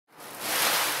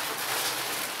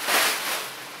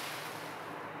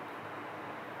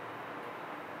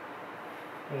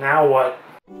Now what?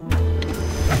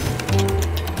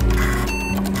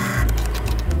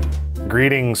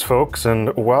 Greetings, folks,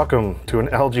 and welcome to an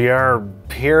LGR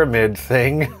pyramid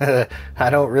thing. I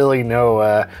don't really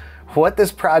know what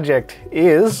this project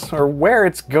is or where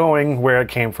it's going, where it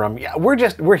came from. Yeah,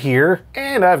 we're here,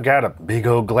 and I've got a big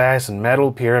old glass and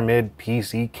metal pyramid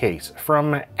PC case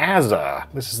from Azza.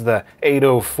 This is the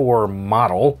 804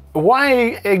 model.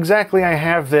 Why exactly I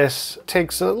have this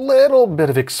takes a little bit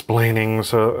of explaining,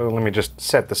 so let me just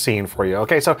set the scene for you.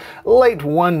 Okay, so late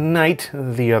one night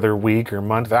the other week or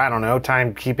month, I don't know,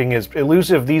 timekeeping is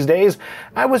elusive these days,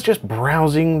 I was just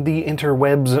browsing the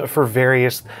interwebs for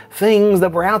various things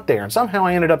that were out there, and somehow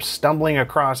I ended up stumbling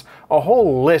across a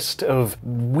whole list of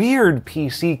weird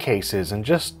PC cases and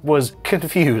just was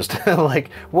confused. Like,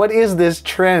 what is this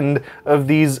trend of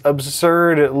these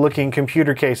absurd looking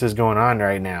computer cases going on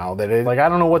right now? That it, like, I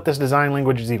don't know what this design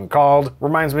language is even called.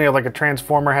 Reminds me of like a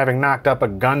transformer having knocked up a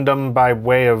Gundam by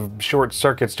way of Short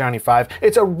Circuit's Johnny 5.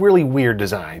 It's a really weird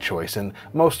design choice, and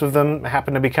most of them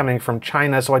happen to be coming from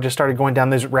China, so I just started going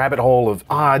down this rabbit hole of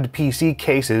odd PC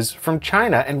cases from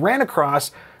China and ran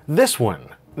across this one,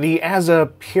 the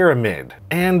Azza Pyramid.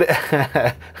 And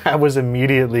I was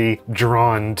immediately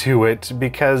drawn to it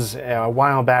because a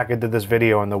while back I did this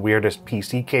video on the weirdest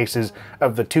PC cases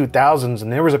of the 2000s,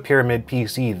 and there was a pyramid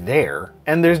PC there.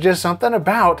 And there's just something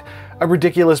about a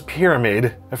ridiculous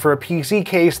pyramid for a PC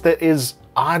case that is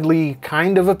oddly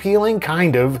kind of appealing,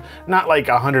 not like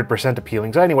 100%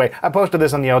 appealing. So anyway, I posted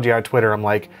this on the LGR Twitter. I'm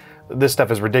like, this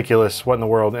stuff is ridiculous, what in the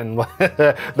world? And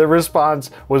the response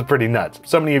was pretty nuts.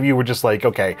 So many of you were just like,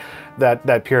 okay,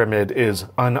 that pyramid is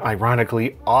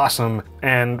unironically awesome.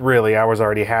 And really, I was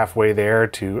already halfway there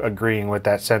to agreeing with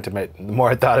that sentiment. The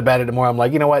more I thought about it, the more I'm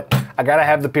like, you know what? I gotta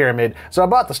have the pyramid. So I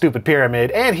bought the stupid pyramid,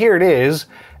 and here it is.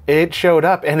 It showed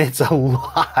up, and it's a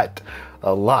lot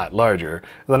larger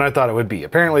than I thought it would be.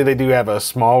 Apparently they do have a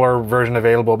smaller version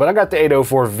available, but I got the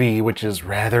 804V, which is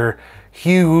rather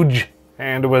huge,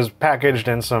 and was packaged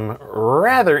in some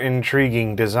rather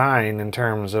intriguing design in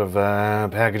terms of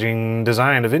packaging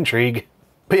design of intrigue.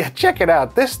 But yeah, check it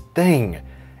out, this thing.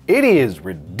 It is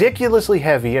ridiculously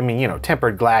heavy. I mean, you know,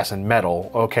 tempered glass and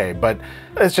metal, okay, but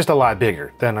it's just a lot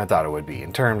bigger than I thought it would be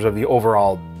in terms of the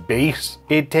overall base.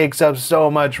 It takes up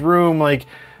so much room, like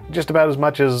just about as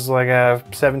much as like a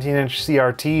 17-inch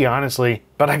CRT, honestly.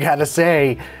 But I gotta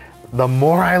say, the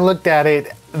more I looked at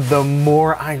it, the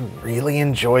more I really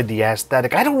enjoyed the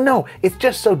aesthetic. I don't know, it's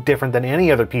just so different than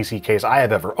any other PC case I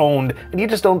have ever owned, and you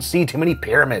just don't see too many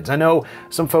pyramids. I know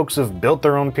some folks have built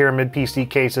their own pyramid PC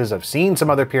cases, I've seen some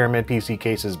other pyramid PC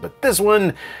cases, but this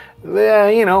one,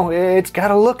 you know, it's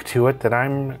got a look to it that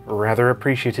I'm rather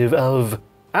appreciative of.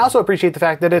 I also appreciate the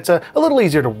fact that it's a little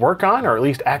easier to work on, or at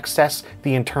least access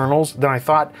the internals, than I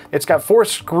thought. It's got 4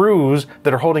 screws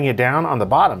that are holding it down on the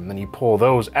bottom. Then you pull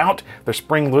those out, they're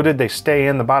spring-loaded, they stay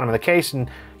in the bottom of the case, and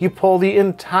you pull the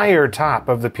entire top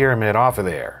of the pyramid off of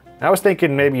there. I was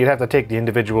thinking maybe you'd have to take the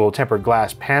individual tempered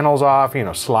glass panels off, you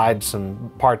know, slide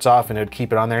some parts off and it'd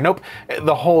keep it on there. Nope,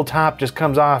 the whole top just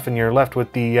comes off and you're left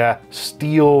with the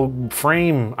steel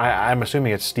frame. I'm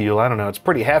assuming it's steel, I don't know, it's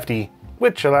pretty hefty,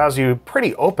 which allows you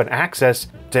pretty open access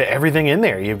to everything in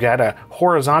there. You've got a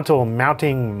horizontal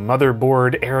mounting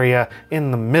motherboard area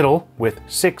in the middle with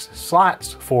 6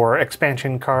 slots for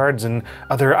expansion cards and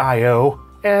other I/O.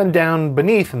 And down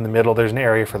beneath in the middle, there's an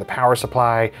area for the power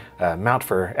supply, mount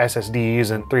for SSDs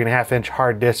and 3.5-inch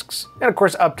hard disks. And of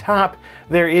course, up top,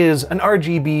 there is an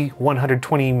RGB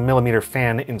 120mm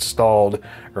fan installed,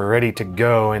 ready to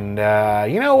go. And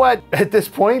you know what? At this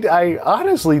point, I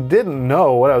honestly didn't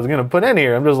know what I was gonna put in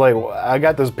here. I'm just like, I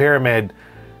got this pyramid,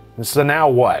 so now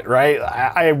what, right?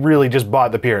 I really just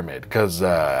bought the pyramid because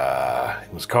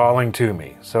it was calling to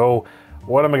me. So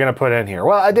what am I gonna put in here?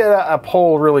 Well, I did a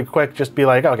poll really quick, just be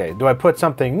like, okay, do I put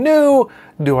something new?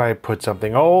 Do I put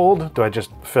something old? Do I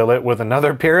just fill it with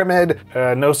another pyramid?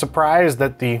 No surprise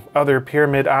that the other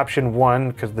pyramid option won,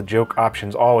 because the joke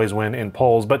options always win in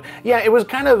polls. But yeah, it was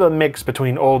kind of a mix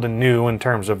between old and new in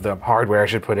terms of the hardware I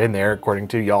should put in there, according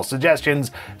to y'all's suggestions.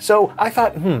 So I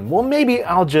thought, well, maybe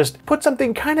I'll just put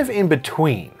something kind of in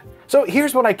between. So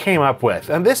here's what I came up with,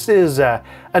 and this is an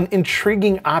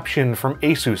intriguing option from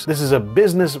ASUS. This is a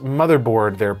business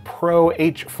motherboard, their Pro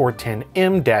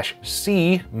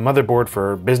H410M-C motherboard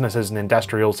for businesses and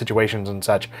industrial situations and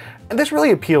such. And this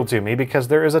really appealed to me because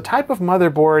there is a type of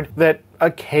motherboard that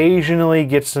occasionally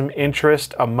gets some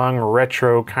interest among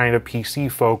retro kind of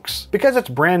PC folks because it's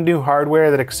brand new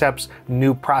hardware that accepts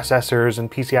new processors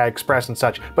and PCI Express and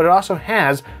such, but it also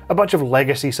has a bunch of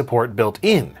legacy support built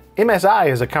in. MSI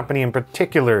is a company in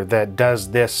particular that does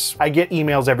this. I get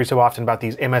emails every so often about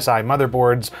these MSI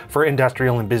motherboards for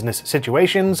industrial and business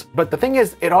situations, but the thing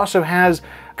is, it also has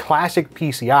classic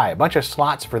PCI, a bunch of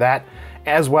slots for that,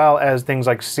 as well as things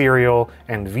like serial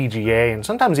and VGA, and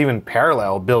sometimes even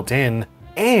parallel built in.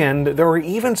 And there were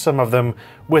even some of them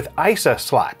with ISA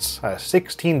slots, a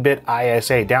 16-bit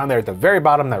ISA down there at the very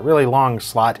bottom, that really long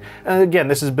slot. And again,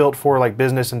 this is built for like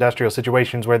business industrial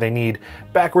situations where they need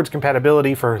backwards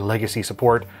compatibility for legacy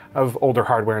support of older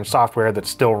hardware and software that's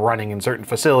still running in certain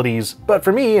facilities. But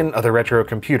for me and other retro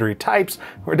computery types,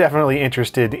 we're definitely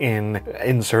interested in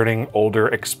inserting older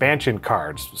expansion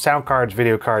cards, sound cards,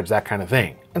 video cards, that kind of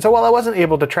thing. And so while I wasn't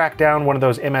able to track down one of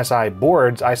those MSI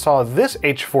boards, I saw this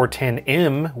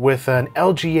H410M with an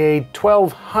LGA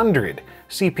 1200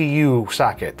 CPU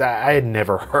socket. I had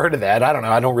never heard of that. I don't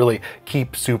know, I don't really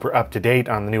keep super up to date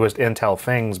on the newest Intel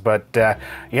things, but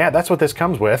yeah, that's what this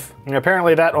comes with. And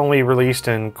apparently that only released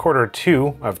in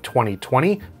Q2 of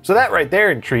 2020, so that right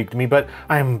there intrigued me, but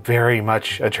I'm very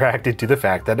much attracted to the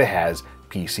fact that it has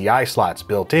PCI slots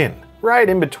built in, right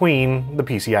in between the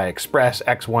PCI Express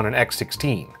X1 and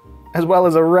X16. As well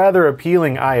as a rather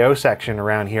appealing I/O section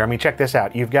around here. I mean, check this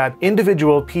out. You've got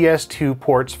individual PS2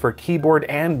 ports for keyboard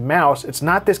and mouse. It's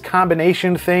not this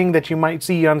combination thing that you might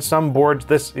see on some boards.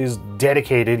 This is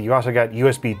dedicated. You also got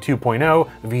USB 2.0,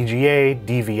 VGA,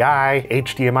 DVI,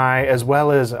 HDMI, as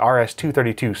well as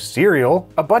RS-232 serial.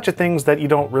 A bunch of things that you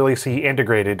don't really see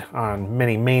integrated on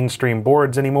many mainstream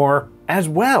boards anymore, as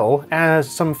well as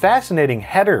some fascinating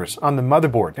headers on the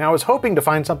motherboard. Now, I was hoping to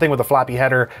find something with a floppy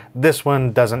header. This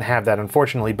one doesn't have that,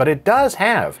 unfortunately, but it does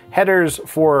have headers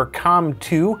for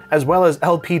COM2 as well as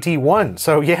LPT1.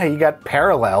 So yeah, you got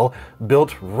parallel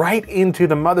built right into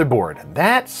the motherboard.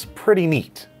 That's pretty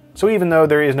neat. So even though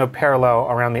there is no parallel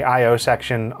around the I/O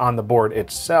section on the board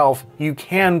itself, you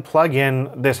can plug in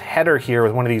this header here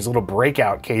with one of these little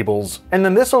breakout cables, and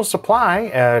then this will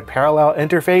supply a parallel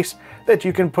interface that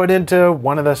you can put into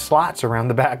one of the slots around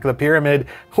the back of the pyramid,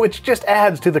 which just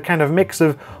adds to the kind of mix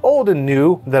of old and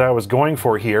new that I was going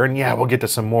for here. And yeah, we'll get to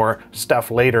some more stuff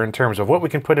later in terms of what we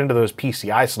can put into those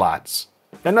PCI slots.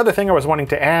 Another thing I was wanting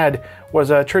to add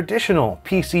was a traditional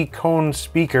PC cone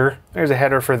speaker. There's a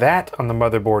header for that on the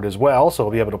motherboard as well, so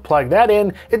we'll be able to plug that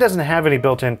in. It doesn't have any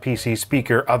built-in PC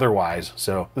speaker otherwise,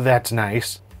 so that's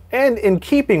nice. And in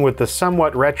keeping with the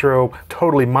somewhat retro,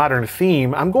 totally modern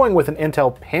theme, I'm going with an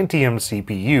Intel Pentium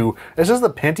CPU. This is the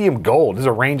Pentium Gold. This is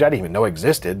a range I didn't even know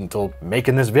existed until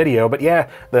making this video. But yeah,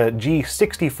 the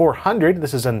G6400,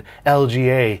 this is an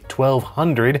LGA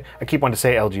 1200. I keep wanting to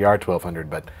say LGR 1200,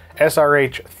 but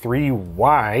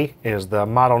SRH3Y is the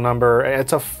model number.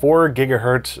 It's a 4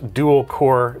 GHz dual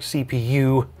core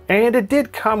CPU. And it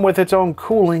did come with its own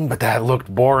cooling, but that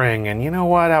looked boring. And you know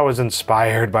what? I was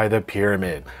inspired by the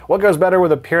pyramid. What goes better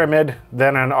with a pyramid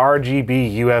than an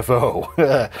RGB UFO?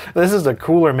 This is a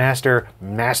Cooler Master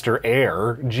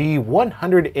MasterAir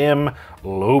G100M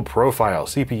low profile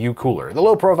CPU cooler. The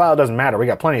low profile doesn't matter. We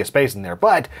got plenty of space in there,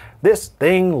 but this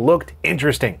thing looked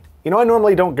interesting. You know, I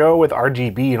normally don't go with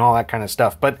RGB and all that kind of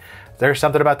stuff, but there's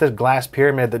something about this glass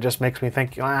pyramid that just makes me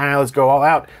think, let's go all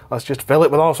out. Let's just fill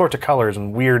it with all sorts of colors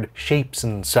and weird shapes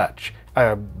and such.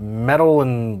 A metal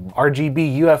and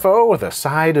RGB UFO with a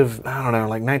side of, I don't know,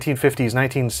 like 1950s,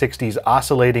 1960s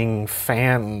oscillating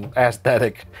fan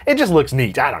aesthetic. It just looks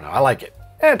neat. I don't know. I like it.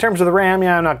 And in terms of the RAM,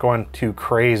 yeah, I'm not going too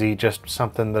crazy, just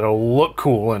something that'll look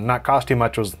cool and not cost too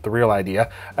much was the real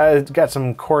idea. It's got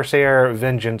some Corsair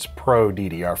Vengeance Pro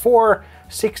DDR4,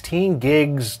 16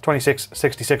 gigs,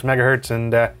 2666 megahertz,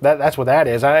 and that's what that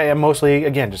is. I mostly,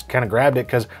 again, just kind of grabbed it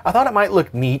because I thought it might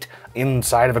look neat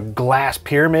inside of a glass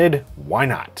pyramid. Why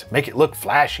not? Make it look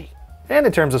flashy. And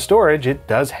in terms of storage, it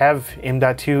does have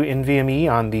M.2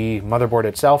 NVMe on the motherboard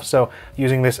itself, so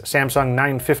using this Samsung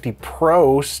 950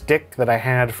 Pro stick that I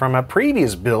had from a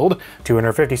previous build,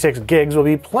 256 gigs will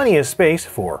be plenty of space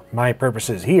for my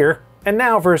purposes here. And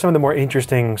now for some of the more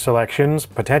interesting selections,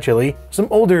 potentially, some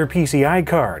older PCI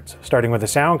cards, starting with a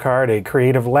sound card, a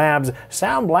Creative Labs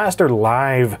Sound Blaster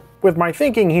Live. With my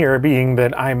thinking here being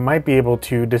that I might be able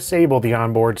to disable the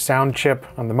onboard sound chip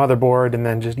on the motherboard and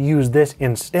then just use this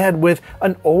instead with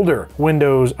an older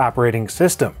Windows operating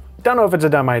system. Don't know if it's a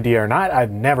dumb idea or not.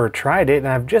 I've never tried it, and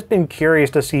I've just been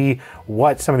curious to see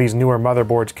what some of these newer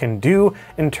motherboards can do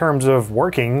in terms of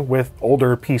working with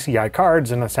older PCI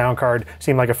cards, and a sound card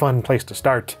seemed like a fun place to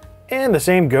start. And the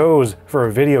same goes for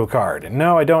a video card. And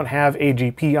no, I don't have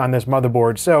AGP on this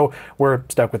motherboard, so we're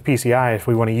stuck with PCI if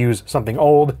we want to use something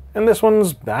old. And this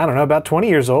one's, I don't know, about 20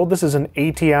 years old. This is an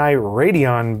ATI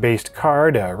Radeon-based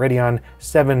card, a Radeon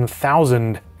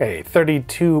 7000, a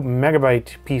 32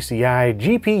 megabyte PCI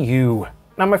GPU.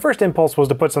 Now, my first impulse was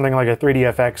to put something like a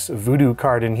 3DFX Voodoo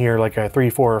card in here, like a 3,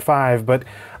 4, or 5, but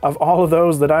of all of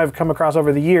those that I've come across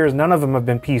over the years, none of them have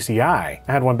been PCI.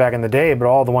 I had one back in the day, but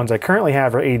all the ones I currently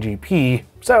have are AGP,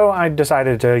 so I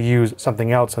decided to use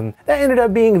something else, and that ended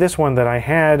up being this one that I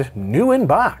had new in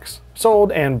box.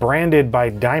 Sold and branded by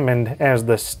Diamond as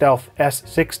the Stealth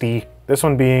S60. This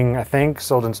one being, I think,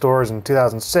 sold in stores in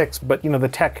 2006, but you know, the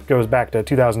tech goes back to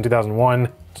 2000, 2001.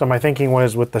 So my thinking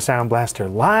was with the Sound Blaster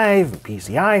Live,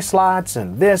 PCI slots,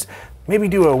 and this, maybe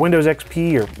do a Windows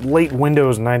XP or late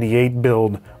Windows 98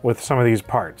 build with some of these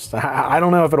parts. I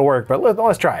don't know if it'll work, but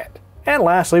let's try it. And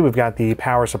lastly, we've got the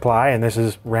power supply, and this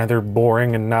is rather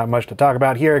boring and not much to talk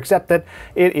about here, except that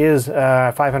it is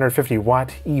 550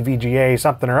 watt EVGA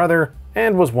something or other,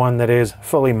 and was one that is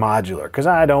fully modular, because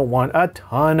I don't want a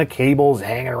ton of cables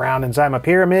hanging around inside my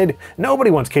pyramid. Nobody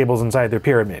wants cables inside their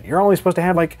pyramid. You're only supposed to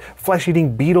have like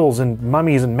flesh-eating beetles and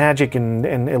mummies and magic and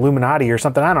Illuminati or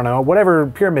something, I don't know, whatever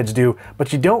pyramids do,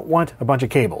 but you don't want a bunch of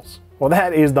cables. Well,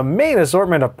 that is the main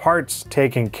assortment of parts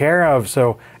taken care of,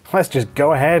 so let's just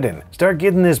go ahead and start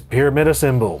getting this pyramid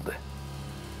assembled.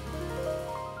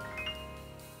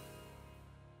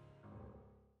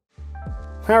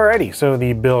 Alrighty, so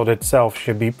the build itself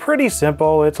should be pretty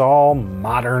simple. It's all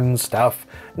modern stuff.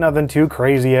 Nothing too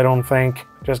crazy, I don't think.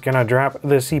 Just gonna drop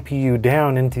the CPU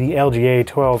down into the LGA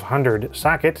 1200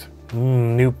 socket.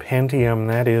 New Pentium,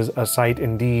 that is a sight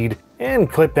indeed. And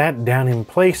clip that down in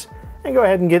place. And go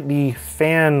ahead and get the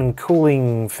fan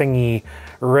cooling thingy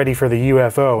ready for the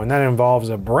UFO. And that involves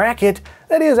a bracket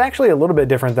that is actually a little bit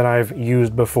different than I've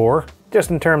used before. Just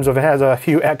in terms of it has a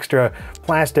few extra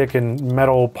plastic and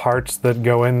metal parts that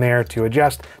go in there to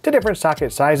adjust to different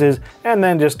socket sizes, and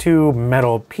then just two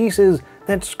metal pieces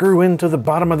that screw into the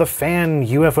bottom of the fan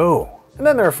UFO. And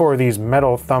then there are four of these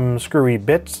metal thumb screwy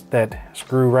bits that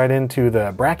screw right into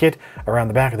the bracket around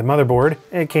the back of the motherboard.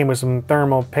 It came with some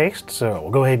thermal paste, so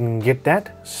we'll go ahead and get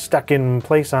that stuck in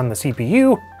place on the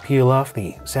CPU. Peel off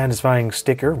the satisfying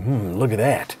sticker, look at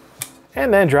that.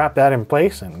 And then drop that in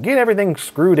place and get everything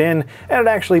screwed in, and it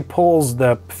actually pulls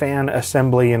the fan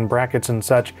assembly and brackets and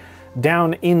such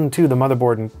down into the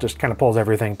motherboard and just kind of pulls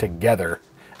everything together.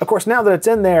 Of course, now that it's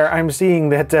in there, I'm seeing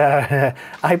that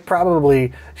I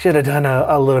probably should have done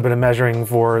a little bit of measuring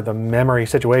for the memory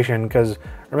situation, because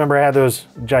remember I had those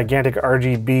gigantic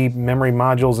RGB memory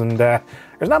modules, and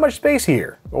there's not much space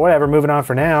here. But whatever, moving on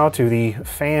for now to the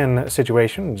fan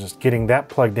situation, just getting that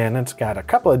plugged in. It's got a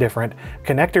couple of different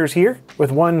connectors here,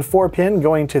 with one 4-pin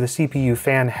going to the CPU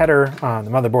fan header on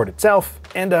the motherboard itself,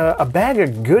 and a bag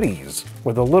of goodies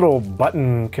with a little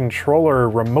button controller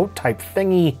remote type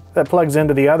thingy that plugs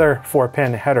into the other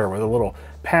 4-pin header with a little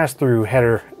pass-through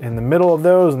header in the middle of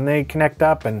those, and they connect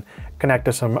up and connect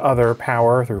to some other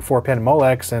power through 4-pin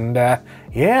Molex, and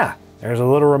yeah, there's a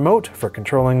little remote for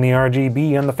controlling the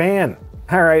RGB on the fan.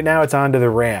 All right, now it's on to the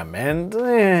RAM, and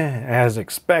as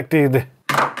expected,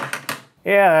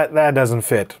 yeah, that doesn't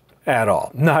fit at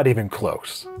all, not even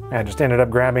close. I just ended up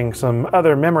grabbing some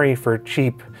other memory for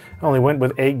cheap. Only went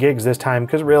with 8 gigs this time,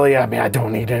 because really, I mean, I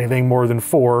don't need anything more than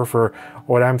 4 for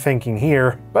what I'm thinking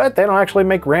here. But they don't actually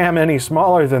make RAM any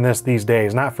smaller than this these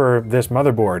days, not for this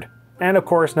motherboard. And of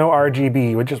course, no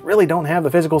RGB, we just really don't have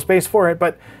the physical space for it,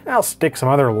 but I'll stick some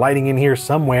other lighting in here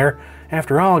somewhere.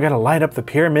 After all, I gotta light up the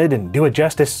pyramid and do it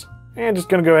justice. And just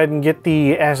gonna go ahead and get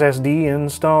the SSD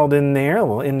installed in there, a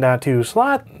little M.2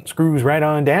 slot, screws right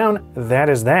on down, that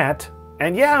is that.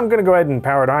 And yeah, I'm gonna go ahead and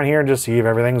power it on here and just see if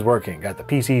everything's working. Got the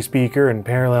PC speaker and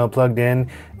parallel plugged in,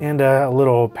 and a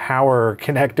little power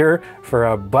connector for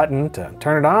a button to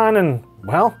turn it on, and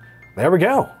well, there we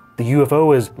go. The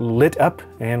UFO is lit up,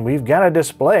 and we've got a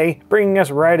display, bringing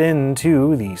us right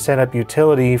into the setup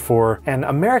utility for an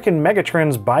American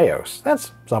Megatrends BIOS.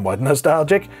 That's somewhat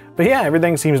nostalgic, but yeah,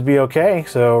 everything seems to be okay.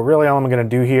 So really all I'm gonna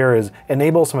do here is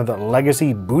enable some of the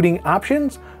legacy booting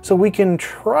options so we can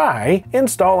try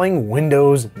installing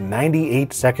Windows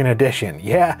 98 2nd Edition.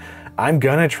 Yeah, I'm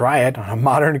gonna try it on a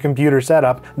modern computer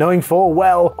setup, knowing full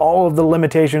well all of the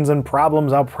limitations and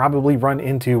problems I'll probably run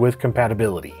into with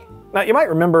compatibility. Now, you might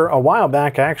remember a while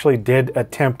back I actually did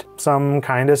attempt some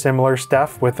kind of similar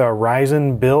stuff with a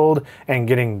Ryzen build and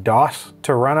getting DOS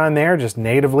to run on there just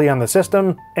natively on the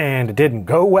system, and it didn't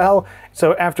go well.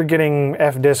 So after getting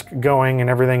FDisk going and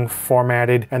everything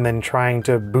formatted and then trying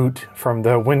to boot from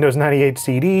the Windows 98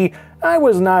 CD, I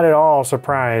was not at all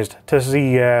surprised to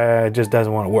see it just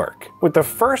doesn't want to work. With the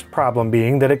first problem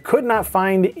being that it could not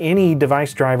find any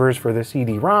device drivers for the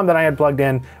CD-ROM that I had plugged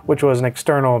in, which was an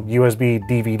external USB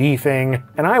DVD thing.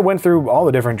 And I went through all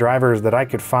the different drivers that I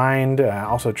could find.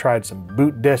 Also tried some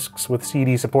boot disks with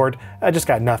CD support. I just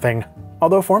got nothing.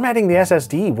 Although formatting the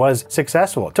SSD was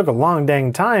successful. It took a long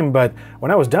dang time, but when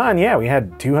I was done, yeah, we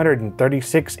had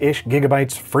 236-ish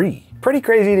gigabytes free. Pretty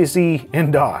crazy to see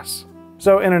in DOS.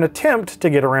 So in an attempt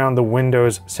to get around the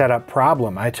Windows setup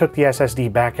problem, I took the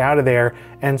SSD back out of there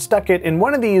and stuck it in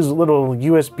one of these little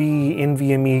USB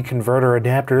NVMe converter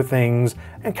adapter things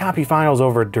and copy files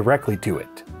over directly to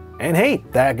it. And hey,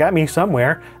 that got me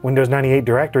somewhere. Windows 98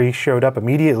 directory showed up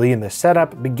immediately and the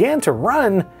setup began to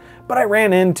run, but I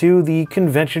ran into the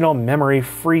conventional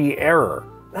memory-free error.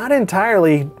 Not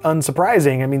entirely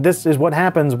unsurprising. I mean, this is what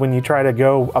happens when you try to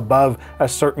go above a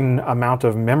certain amount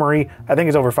of memory. I think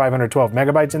it's over 512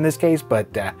 megabytes in this case, but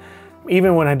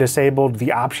even when I disabled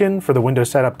the option for the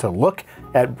Windows setup to look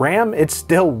at RAM, it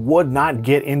still would not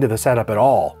get into the setup at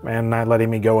all, and not letting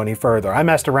me go any further. I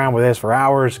messed around with this for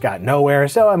hours, got nowhere,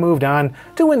 so I moved on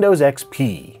to Windows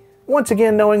XP. Once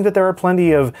again, knowing that there are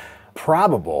plenty of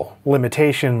probable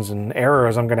limitations and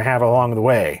errors I'm going to have along the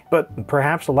way, but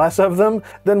perhaps less of them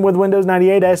than with Windows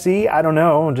 98 SE. I don't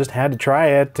know, just had to try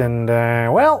it, and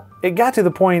well, it got to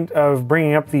the point of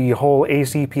bringing up the whole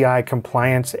ACPI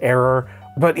compliance error,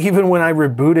 but even when I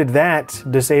rebooted that,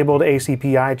 disabled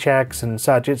ACPI checks and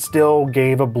such, it still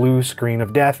gave a blue screen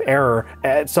of death error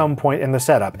at some point in the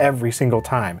setup every single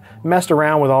time. Messed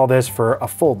around with all this for a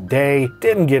full day,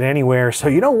 didn't get anywhere, so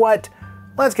you know what?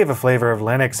 Let's give a flavor of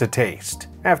Linux a taste.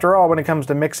 After all, when it comes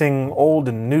to mixing old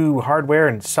and new hardware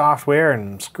and software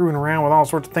and screwing around with all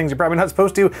sorts of things you're probably not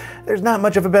supposed to, there's not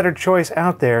much of a better choice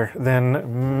out there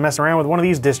than messing around with one of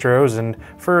these distros. And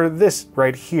for this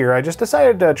right here, I just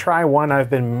decided to try one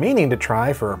I've been meaning to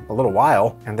try for a little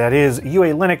while, and that is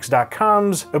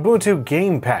UALinux.com's Ubuntu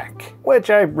Game Pack,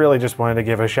 which I really just wanted to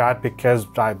give a shot because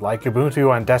I like Ubuntu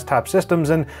on desktop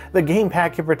systems, and the Game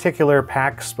Pack in particular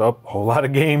packs a whole lot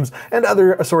of games and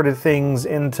other assorted things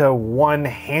into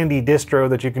one handy distro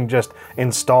that you can just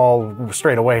install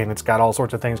straight away, and it's got all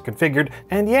sorts of things configured.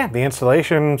 And yeah, the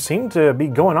installation seemed to be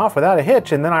going off without a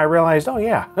hitch, and then I realized, oh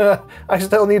yeah, I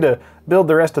still need to build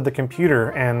the rest of the computer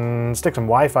and stick some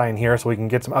Wi-Fi in here so we can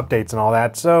get some updates and all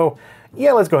that. So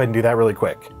yeah, let's go ahead and do that really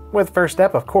quick. With first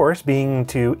step, of course, being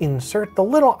to insert the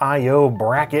little I/O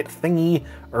bracket thingy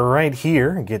right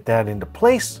here, get that into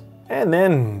place, and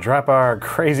then drop our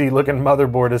crazy looking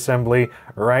motherboard assembly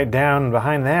right down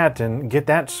behind that and get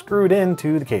that screwed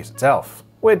into the case itself.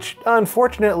 Which,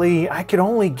 unfortunately, I could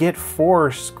only get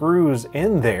 4 screws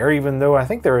in there, even though I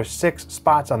think there are 6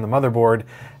 spots on the motherboard,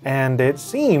 and it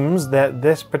seems that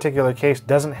this particular case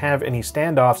doesn't have any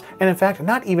standoffs, and in fact,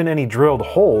 not even any drilled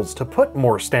holes to put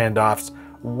more standoffs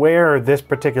where this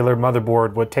particular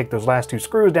motherboard would take those last 2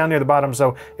 screws down near the bottom,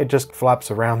 so it just flops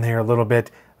around there a little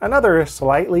bit. Another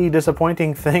slightly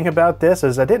disappointing thing about this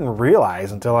is I didn't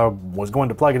realize until I was going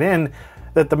to plug it in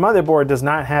that the motherboard does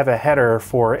not have a header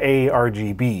for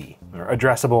ARGB, or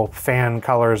addressable fan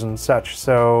colors and such,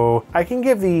 so I can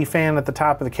give the fan at the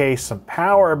top of the case some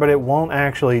power, but it won't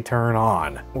actually turn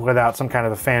on without some kind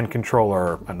of a fan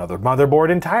controller or another motherboard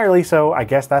entirely, so I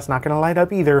guess that's not going to light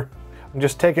up either. I'm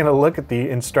just taking a look at the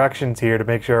instructions here to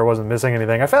make sure I wasn't missing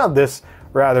anything. I found this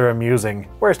rather amusing.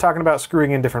 Where it's talking about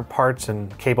screwing in different parts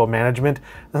and cable management,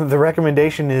 the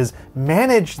recommendation is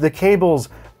manage the cables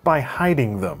by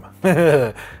hiding them.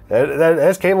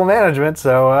 That's cable management,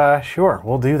 so sure,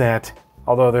 we'll do that.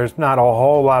 Although there's not a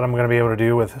whole lot I'm going to be able to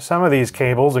do with some of these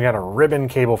cables. I got a ribbon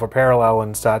cable for parallel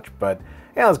and such, but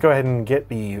yeah, let's go ahead and get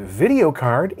the video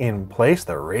card in place,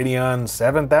 the Radeon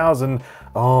 7000,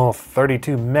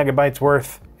 32 megabytes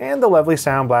worth, and the lovely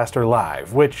Sound Blaster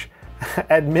Live, which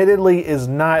admittedly is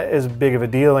not as big of a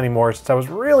deal anymore since I was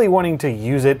really wanting to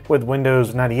use it with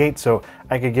Windows 98 so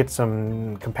I could get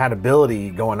some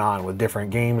compatibility going on with different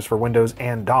games for Windows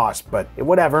and DOS, but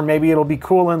whatever, maybe it'll be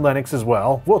cool in Linux as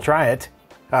well. We'll try it.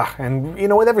 And you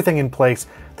know, with everything in place,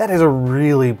 that is a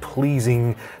really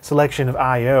pleasing selection of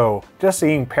I/O. Just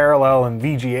seeing parallel and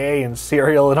VGA and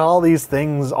serial and all these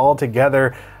things all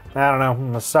together, I don't know,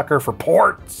 I'm a sucker for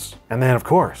ports. And then of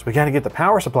course, we gotta get the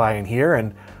power supply in here,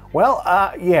 and well,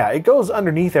 yeah, it goes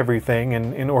underneath everything,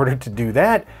 and in order to do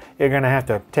that, you're gonna have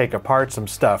to take apart some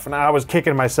stuff. And I was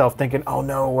kicking myself thinking, oh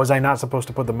no, was I not supposed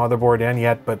to put the motherboard in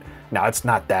yet? But no, it's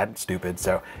not that stupid.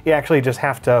 So you actually just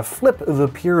have to flip the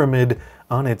pyramid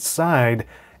on its side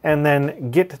and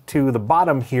then get to the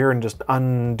bottom here and just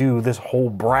undo this whole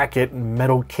bracket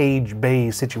metal cage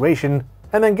bay situation.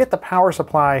 and then get the power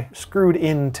supply screwed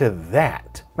into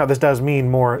that. Now this does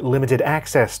mean more limited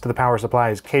access to the power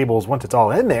supply's cables once it's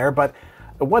all in there, but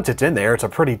once it's in there, it's a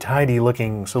pretty tidy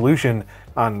looking solution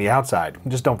on the outside.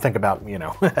 Just don't think about, you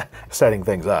know, setting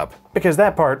things up. Because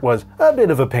that part was a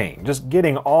bit of a pain, just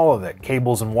getting all of the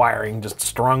cables and wiring just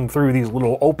strung through these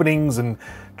little openings and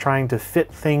trying to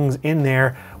fit things in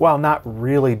there while not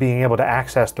really being able to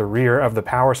access the rear of the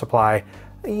power supply.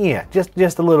 Yeah,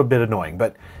 just a little bit annoying,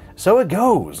 but so it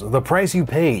goes. The price you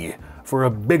pay for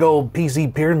a big old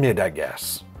PC pyramid, I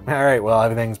guess. All right, well,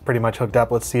 everything's pretty much hooked up.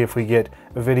 Let's see if we get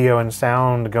video and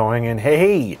sound going, and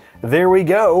hey, there we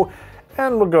go.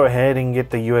 And we'll go ahead and get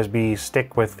the USB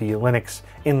stick with the Linux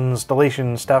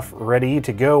installation stuff ready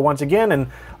to go once again,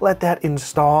 and let that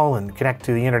install and connect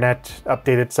to the internet,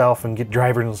 update itself, and get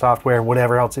drivers and software and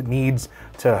whatever else it needs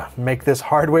to make this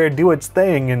hardware do its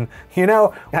thing. And you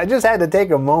know, I just had to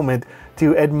take a moment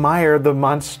to admire the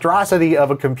monstrosity of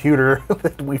a computer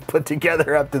that we've put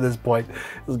together up to this point.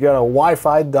 It's got a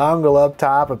Wi-Fi dongle up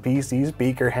top, a PC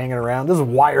speaker hanging around, there's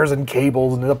wires and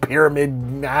cables and a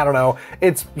pyramid, I don't know.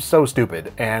 It's so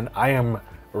stupid, and I am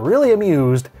really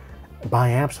amused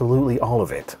by absolutely all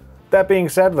of it. That being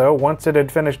said though, once it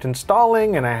had finished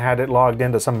installing and I had it logged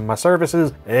into some of my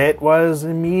services, it was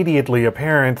immediately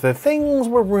apparent that things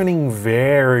were running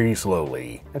very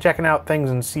slowly. And checking out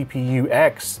things in CPU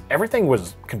X, everything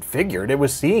was configured, it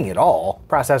was seeing it all.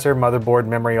 Processor, motherboard,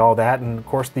 memory, all that, and of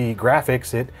course the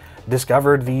graphics, it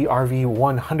discovered the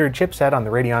RV100 chipset on the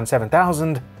Radeon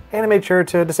 7000, and I made sure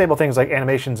to disable things like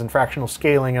animations and fractional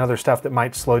scaling and other stuff that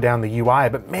might slow down the UI,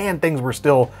 but man, things were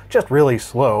still just really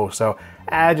slow, so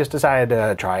I just decided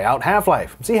to try out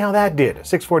Half-Life, see how that did.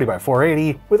 640 by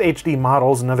 480 with HD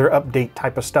models and other update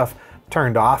type of stuff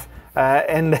turned off,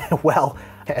 and well,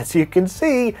 as you can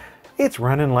see, it's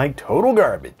running like total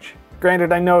garbage.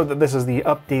 Granted, I know that this is the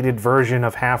updated version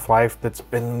of Half-Life that's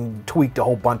been tweaked a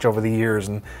whole bunch over the years,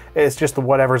 and it's just the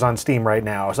whatever's on Steam right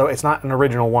now, so it's not an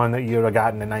original one that you'd have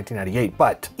gotten in 1998,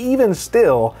 but even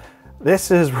still,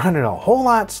 this is running a whole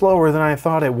lot slower than I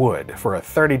thought it would for a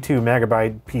 32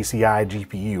 megabyte PCI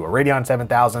GPU, a Radeon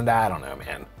 7000, I don't know,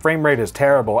 man. Frame rate is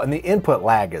terrible, and the input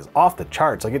lag is off the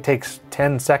charts. Like, it takes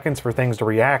 10 seconds for things to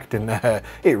react, and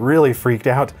it really freaked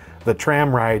out the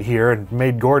tram ride here and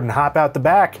made Gordon hop out the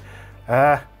back.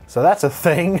 So that's a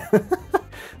thing.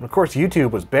 Of course,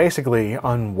 YouTube was basically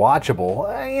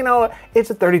unwatchable. You know, it's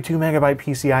a 32 megabyte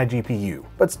PCI GPU,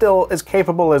 but still as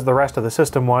capable as the rest of the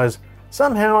system was.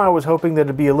 Somehow I was hoping that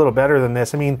it'd be a little better than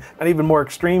this. I mean, an even more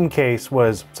extreme case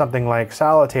was something like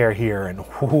Solitaire here, and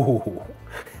whoo,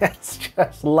 it's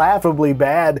just laughably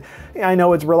bad. I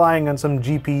know it's relying on some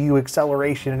GPU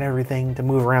acceleration and everything to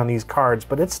move around these cards,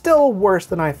 but it's still worse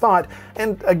than I thought.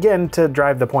 And again, to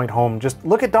drive the point home, just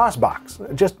look at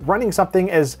DOSBox. Just running something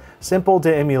as simple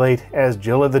to emulate as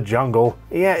Jill of the Jungle.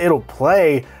 Yeah, it'll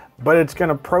play, but it's going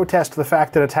to protest the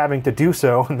fact that it's having to do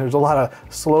so, and there's a lot of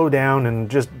slowdown and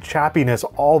just choppiness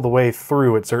all the way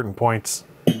through at certain points.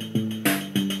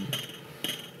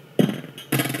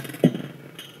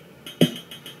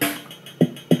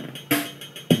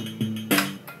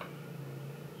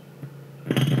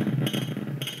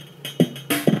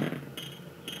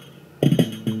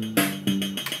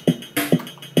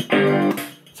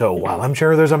 So while I'm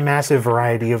sure there's a massive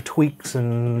variety of tweaks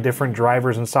and different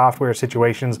drivers and software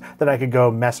situations that I could go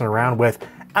messing around with,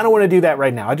 I don't want to do that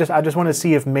right now. I just want to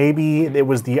see if maybe it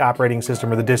was the operating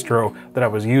system or the distro that I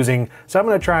was using. So I'm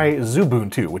going to try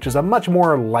Xubuntu, which is a much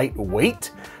more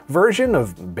lightweight version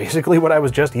of basically what I was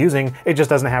just using. It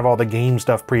just doesn't have all the game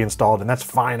stuff pre-installed, and that's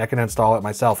fine. I can install it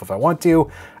myself if I want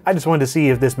to. I just wanted to see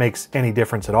if this makes any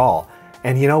difference at all.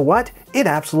 And you know what? It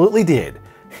absolutely did.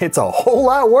 It's a whole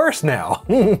lot worse now.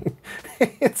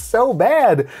 It's so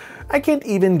bad. I can't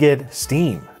even get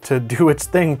Steam to do its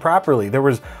thing properly. There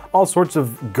was all sorts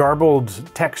of garbled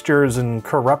textures and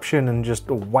corruption and just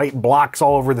white blocks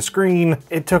all over the screen.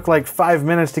 It took like 5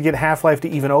 minutes to get Half-Life to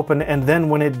even open, and then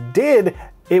when it did,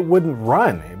 it wouldn't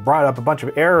run. It brought up a bunch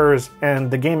of errors,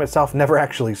 and the game itself never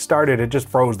actually started. It just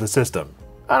froze the system.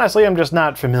 Honestly, I'm just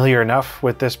not familiar enough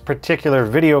with this particular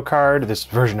video card, this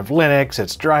version of Linux,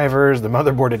 its drivers, the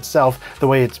motherboard itself, the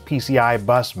way its PCI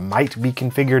bus might be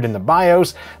configured in the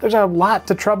BIOS. There's a lot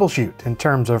to troubleshoot in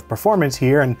terms of performance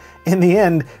here, and in the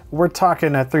end, we're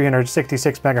talking a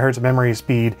 366 megahertz memory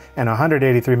speed and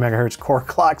 183 megahertz core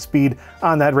clock speed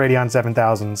on that Radeon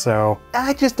 7000, so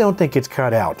I just don't think it's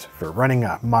cut out for running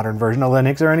a modern version of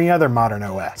Linux or any other modern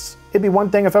OS. It'd be one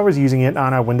thing if I was using it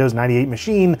on a Windows 98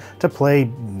 machine to play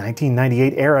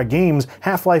 1998 era games.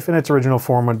 Half-Life in its original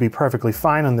form would be perfectly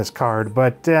fine on this card,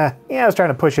 but yeah, I was trying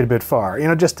to push it a bit far,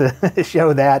 just to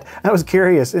show that. I was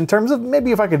curious in terms of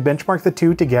maybe if I could benchmark the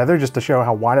two together just to show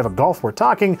how wide of a gulf we're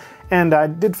talking, and I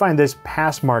did find this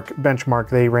Passmark benchmark.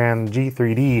 They ran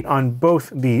G3D on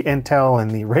both the Intel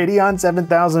and the Radeon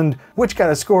 7000, which got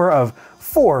a score of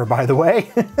 4, by the way.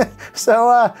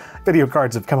 So video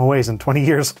cards have come a ways in 20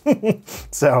 years.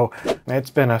 So it's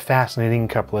been a fascinating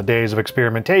couple of days of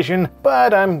experimentation,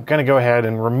 but I'm gonna go ahead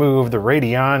and remove the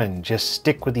Radeon and just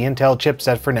stick with the Intel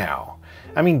chipset for now.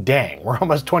 I mean, dang, we're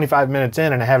almost 25 minutes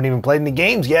in and I haven't even played any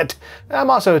games yet. I'm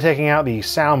also taking out the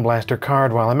Sound Blaster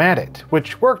card while I'm at it,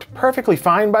 which worked perfectly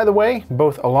fine, by the way,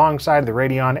 both alongside the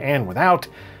Radeon and without.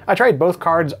 I tried both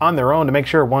cards on their own to make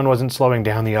sure one wasn't slowing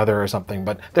down the other or something,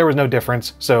 but there was no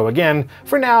difference. So again,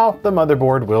 for now, the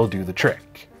motherboard will do the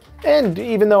trick. And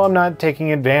even though I'm not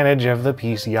taking advantage of the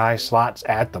PCI slots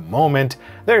at the moment,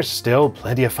 there's still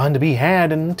plenty of fun to be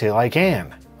had until I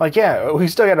can. Like, yeah, we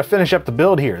still gotta finish up the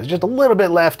build here. There's just a little bit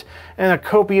left, and a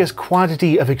copious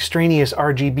quantity of extraneous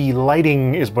RGB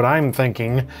lighting is what I'm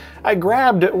thinking. I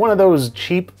grabbed one of those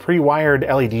cheap pre-wired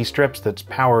LED strips that's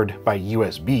powered by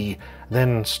USB,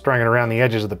 then strung it around the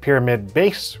edges of the pyramid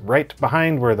base, right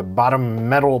behind where the bottom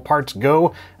metal parts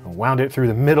go, and wound it through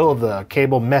the middle of the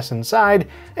cable mess inside,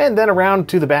 and then around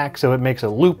to the back so it makes a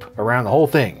loop around the whole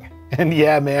thing. And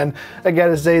yeah, man, I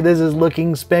gotta say this is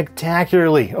looking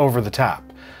spectacularly over the top.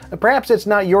 Perhaps it's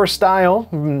not your style,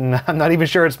 I'm not even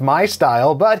sure it's my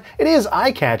style, but it is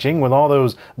eye-catching with all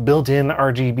those built-in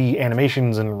RGB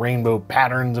animations and rainbow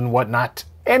patterns and whatnot.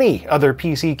 Any other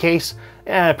PC case?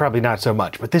 Probably not so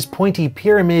much, but this pointy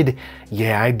pyramid,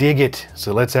 yeah, I dig it,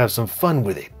 so let's have some fun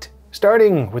with it.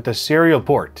 Starting with the serial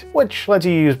port, which lets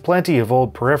you use plenty of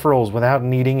old peripherals without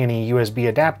needing any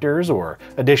USB adapters or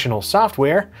additional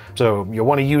software. So you'll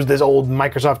want to use this old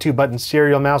Microsoft 2-button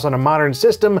serial mouse on a modern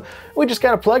system, we just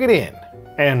gotta plug it in.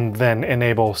 And then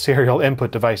enable serial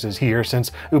input devices here,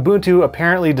 since Ubuntu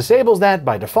apparently disables that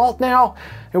by default now.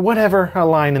 Whatever, a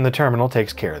line in the terminal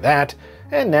takes care of that.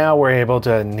 And now we're able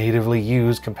to natively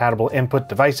use compatible input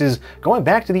devices going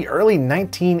back to the early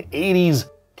 1980s.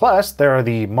 Plus, there are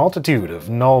the multitude of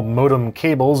null modem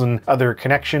cables and other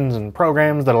connections and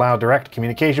programs that allow direct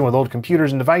communication with old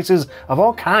computers and devices of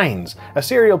all kinds. A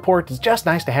serial port is just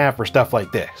nice to have for stuff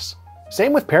like this.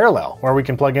 Same with Parallel, where we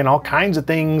can plug in all kinds of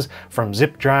things from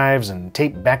zip drives and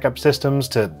tape backup systems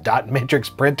to dot matrix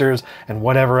printers and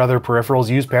whatever other peripherals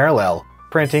use Parallel.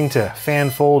 Printing to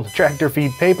fan-fold tractor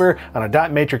feed paper on a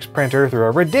dot matrix printer through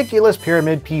a ridiculous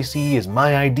pyramid PC is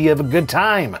my idea of a good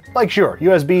time. Like, sure,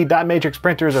 USB dot matrix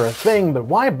printers are a thing, but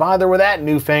why bother with that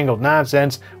newfangled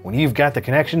nonsense when you've got the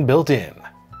connection built in?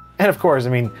 And of course, I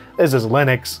mean, this is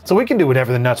Linux, so we can do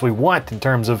whatever the nuts we want in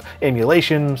terms of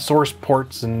emulation, source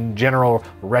ports, and general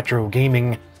retro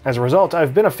gaming. As a result,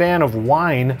 I've been a fan of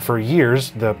Wine for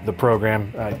years, the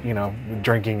program,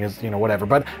 drinking is, whatever.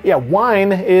 But yeah,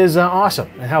 Wine is awesome,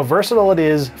 and how versatile it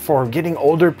is for getting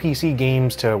older PC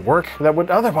games to work that would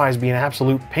otherwise be an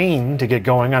absolute pain to get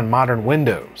going on modern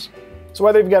Windows. So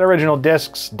whether you've got original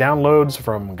discs, downloads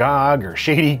from GOG, or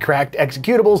shady cracked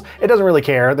executables, it doesn't really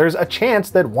care. There's a chance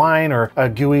that Wine or a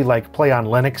GUI like Play on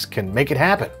Linux can make it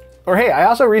happen. Or hey, I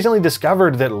also recently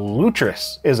discovered that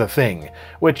Lutris is a thing,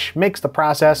 which makes the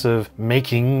process of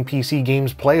making PC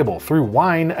games playable through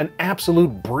Wine an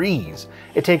absolute breeze.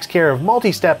 It takes care of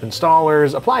multi-step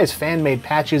installers, applies fan-made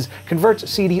patches, converts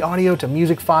CD audio to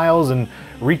music files, and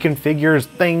reconfigures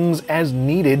things as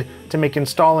needed to make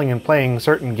installing and playing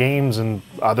certain games and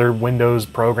other Windows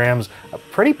programs a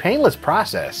pretty painless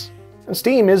process. And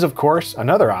Steam is, of course,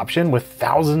 another option with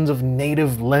thousands of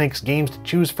native Linux games to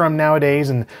choose from nowadays,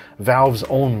 and Valve's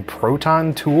own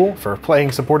Proton tool for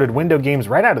playing supported Windows games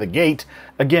right out of the gate.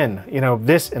 Again,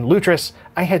 this and Lutris,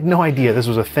 I had no idea this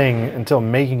was a thing until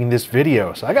making this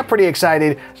video, so I got pretty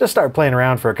excited, just started playing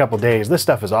around for a couple days. This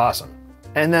stuff is awesome.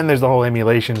 And then there's the whole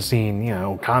emulation scene,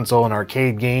 console and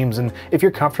arcade games, and if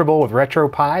you're comfortable with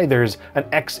RetroPie, there's an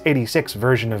x86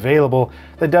 version available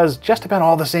that does just about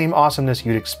all the same awesomeness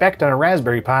you'd expect on a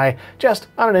Raspberry Pi, just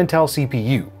on an Intel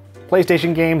CPU.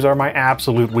 PlayStation games are my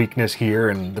absolute weakness here,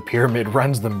 and the Pyramid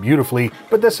runs them beautifully,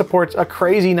 but this supports a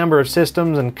crazy number of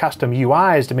systems and custom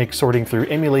UIs to make sorting through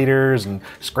emulators and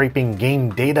scraping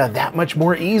game data that much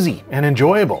more easy and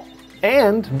enjoyable.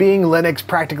 And being Linux,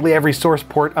 practically every source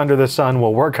port under the sun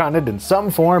will work on it in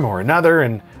some form or another,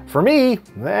 and for me,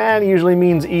 that usually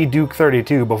means eDuke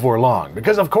 32 before long,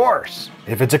 because of course,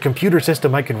 if it's a computer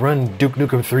system I can run Duke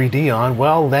Nukem 3D on,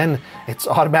 well then, it's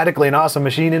automatically an awesome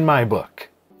machine in my book.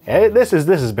 This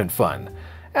has been fun.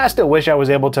 I still wish I was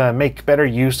able to make better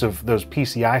use of those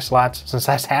PCI slots, since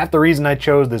that's half the reason I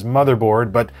chose this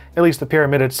motherboard, but at least the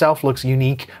Pyramid itself looks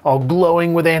unique, all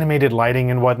glowing with animated lighting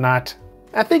and whatnot.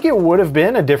 I think it would have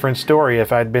been a different story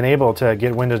if I'd been able to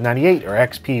get Windows 98 or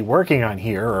XP working on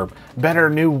here, or better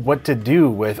knew what to do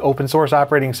with open source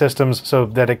operating systems so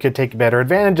that it could take better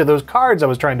advantage of those cards I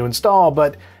was trying to install,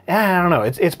 but I don't know,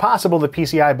 it's possible the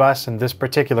PCI bus and this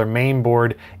particular main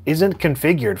board isn't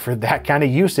configured for that kind of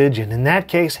usage, and in that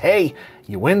case, hey,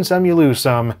 you win some, you lose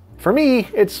some. For me,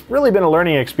 it's really been a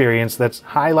learning experience that's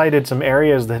highlighted some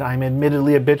areas that I'm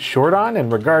admittedly a bit short on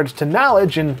in regards to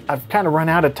knowledge, and I've kind of run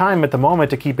out of time at the moment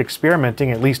to keep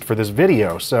experimenting, at least for this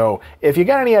video. So if you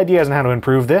got any ideas on how to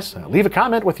improve this, leave a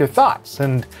comment with your thoughts,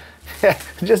 and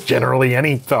just generally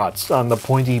any thoughts on the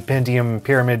Pointy Pentium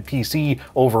Pyramid PC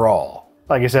overall.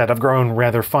 Like I said, I've grown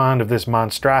rather fond of this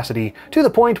monstrosity to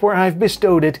the point where I've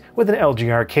bestowed it with an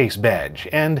LGR case badge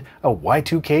and a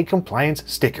Y2K compliance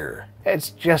sticker.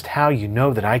 It's just how you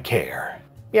know that I care.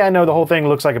 Yeah, I know the whole thing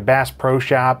looks like a Bass Pro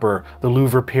Shop or the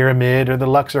Louvre Pyramid or the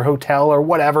Luxor Hotel or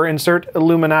whatever, insert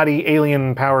Illuminati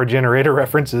alien power generator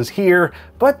references here,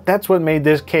 but that's what made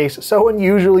this case so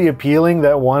unusually appealing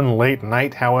that one late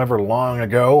night however long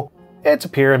ago. It's a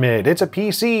Pyramid, it's a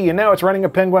PC, and now it's running a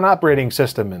Penguin operating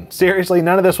system, and seriously,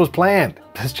 none of this was planned.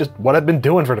 That's just what I've been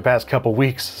doing for the past couple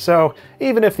weeks, so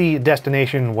even if the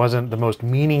destination wasn't the most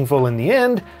meaningful in the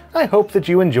end, I hope that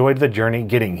you enjoyed the journey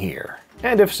getting here.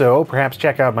 And if so, perhaps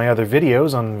check out my other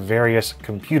videos on various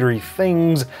computery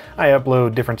things. I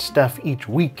upload different stuff each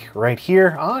week right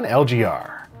here on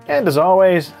LGR. And as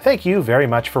always, thank you very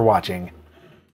much for watching.